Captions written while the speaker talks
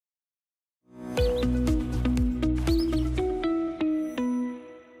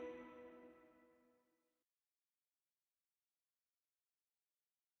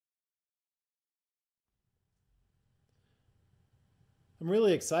I'm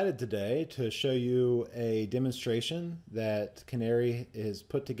really excited today to show you a demonstration that Canary has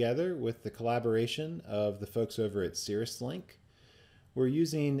put together with the collaboration of the folks over at Cirrus Link. We're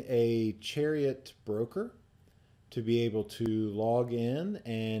using a Chariot Broker to be able to log in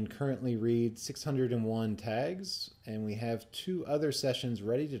and currently read 601 tags, and we have 2 other sessions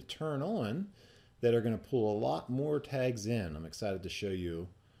ready to turn on that are going to pull a lot more tags in. I'm excited to show you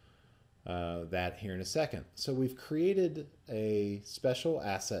that here in a second. So we've created a special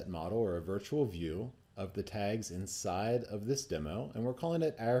asset model or a virtual view of the tags inside of this demo, and we're calling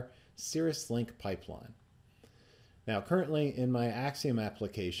it our Cirrus Link pipeline. Now currently in my Axiom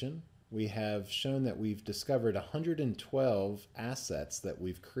application, we have shown that we've discovered 112 assets that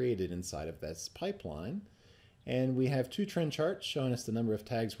we've created inside of this pipeline, and we have 2 trend charts showing us the number of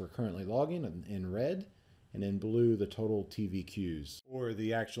tags we're currently logging in red, and in blue the total TVQs, or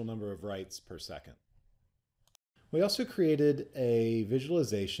the actual number of writes per second. We also created a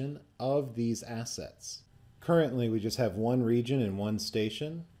visualization of these assets. Currently we just have 1 region and 1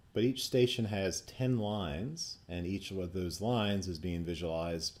 station, but each station has 10 lines, and each of those lines is being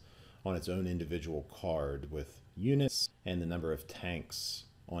visualized on its own individual card with units and the number of tanks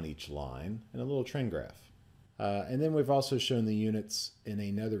on each line and a little trend graph. And then we've also shown the units in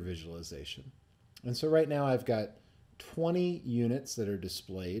another visualization. And so right now I've got 20 units that are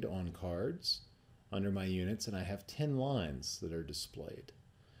displayed on cards under my units, and I have 10 lines that are displayed.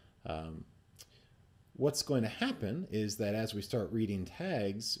 What's going to happen is that as we start reading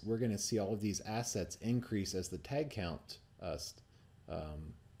tags, we're going to see all of these assets increase as the tag count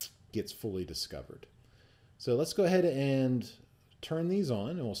gets fully discovered. So let's go ahead and turn these on,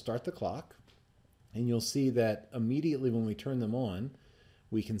 and we'll start the clock. And you'll see that immediately when we turn them on,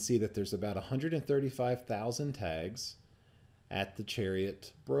 we can see that there's about 135,000 tags at the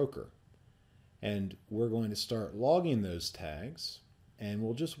Chariot Broker. And we're going to start logging those tags, and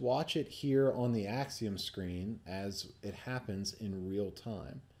we'll just watch it here on the Axiom screen as it happens in real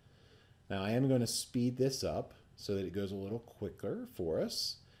time. Now I am going to speed this up so that it goes a little quicker for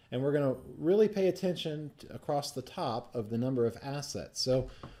us, and we're going to really pay attention across the top of the number of assets. So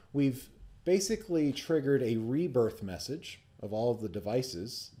we've basically triggered a rebirth message of all of the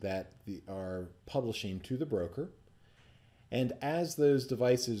devices that are publishing to the broker. And as those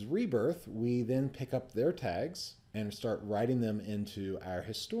devices rebirth, we then pick up their tags and start writing them into our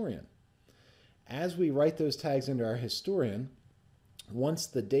historian. As we write those tags into our historian, once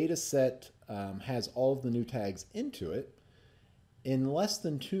the data set has all of the new tags into it, in less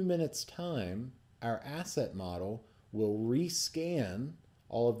than 2 minutes time, our asset model will rescan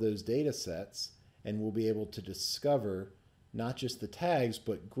all of those data sets, and we'll be able to discover not just the tags,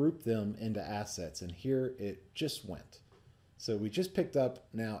 but group them into assets. And here it just went. So we just picked up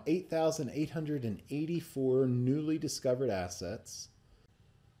now 8,884 newly discovered assets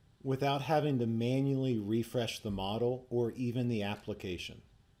without having to manually refresh the model or even the application.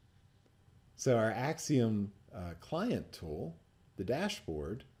 So our Axiom client tool, the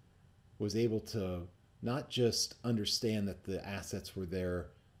dashboard, was able to not just understand that the assets were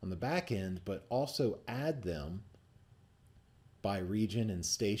there on the back end, but also add them by region and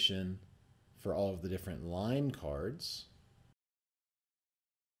station for all of the different line cards.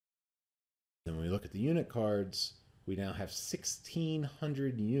 Then when we look at the unit cards, we now have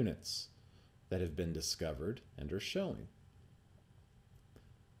 1,600 units that have been discovered and are showing.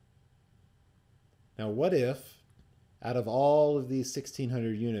 Now what if out of all of these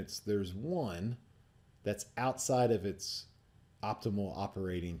 1,600 units, there's one that's outside of its optimal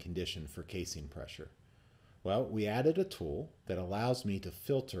operating condition for casing pressure? Well, we added a tool that allows me to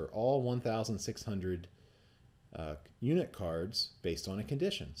filter all 1,600 unit cards based on a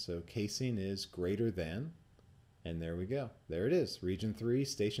condition. So casing is greater than, and there we go. There it is, region 3,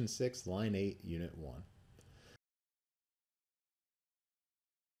 station 6, line 8, unit 1.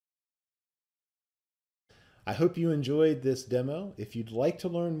 I hope you enjoyed this demo. If you'd like to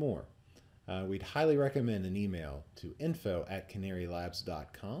learn more, we'd highly recommend an email to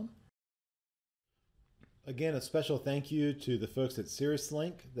info@canarylabs.com. Again, a special thank you to the folks at Cirrus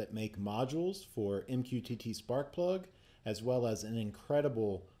Link that make modules for MQTT Sparkplug, as well as an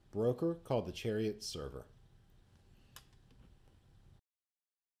incredible broker called the Chariot Server.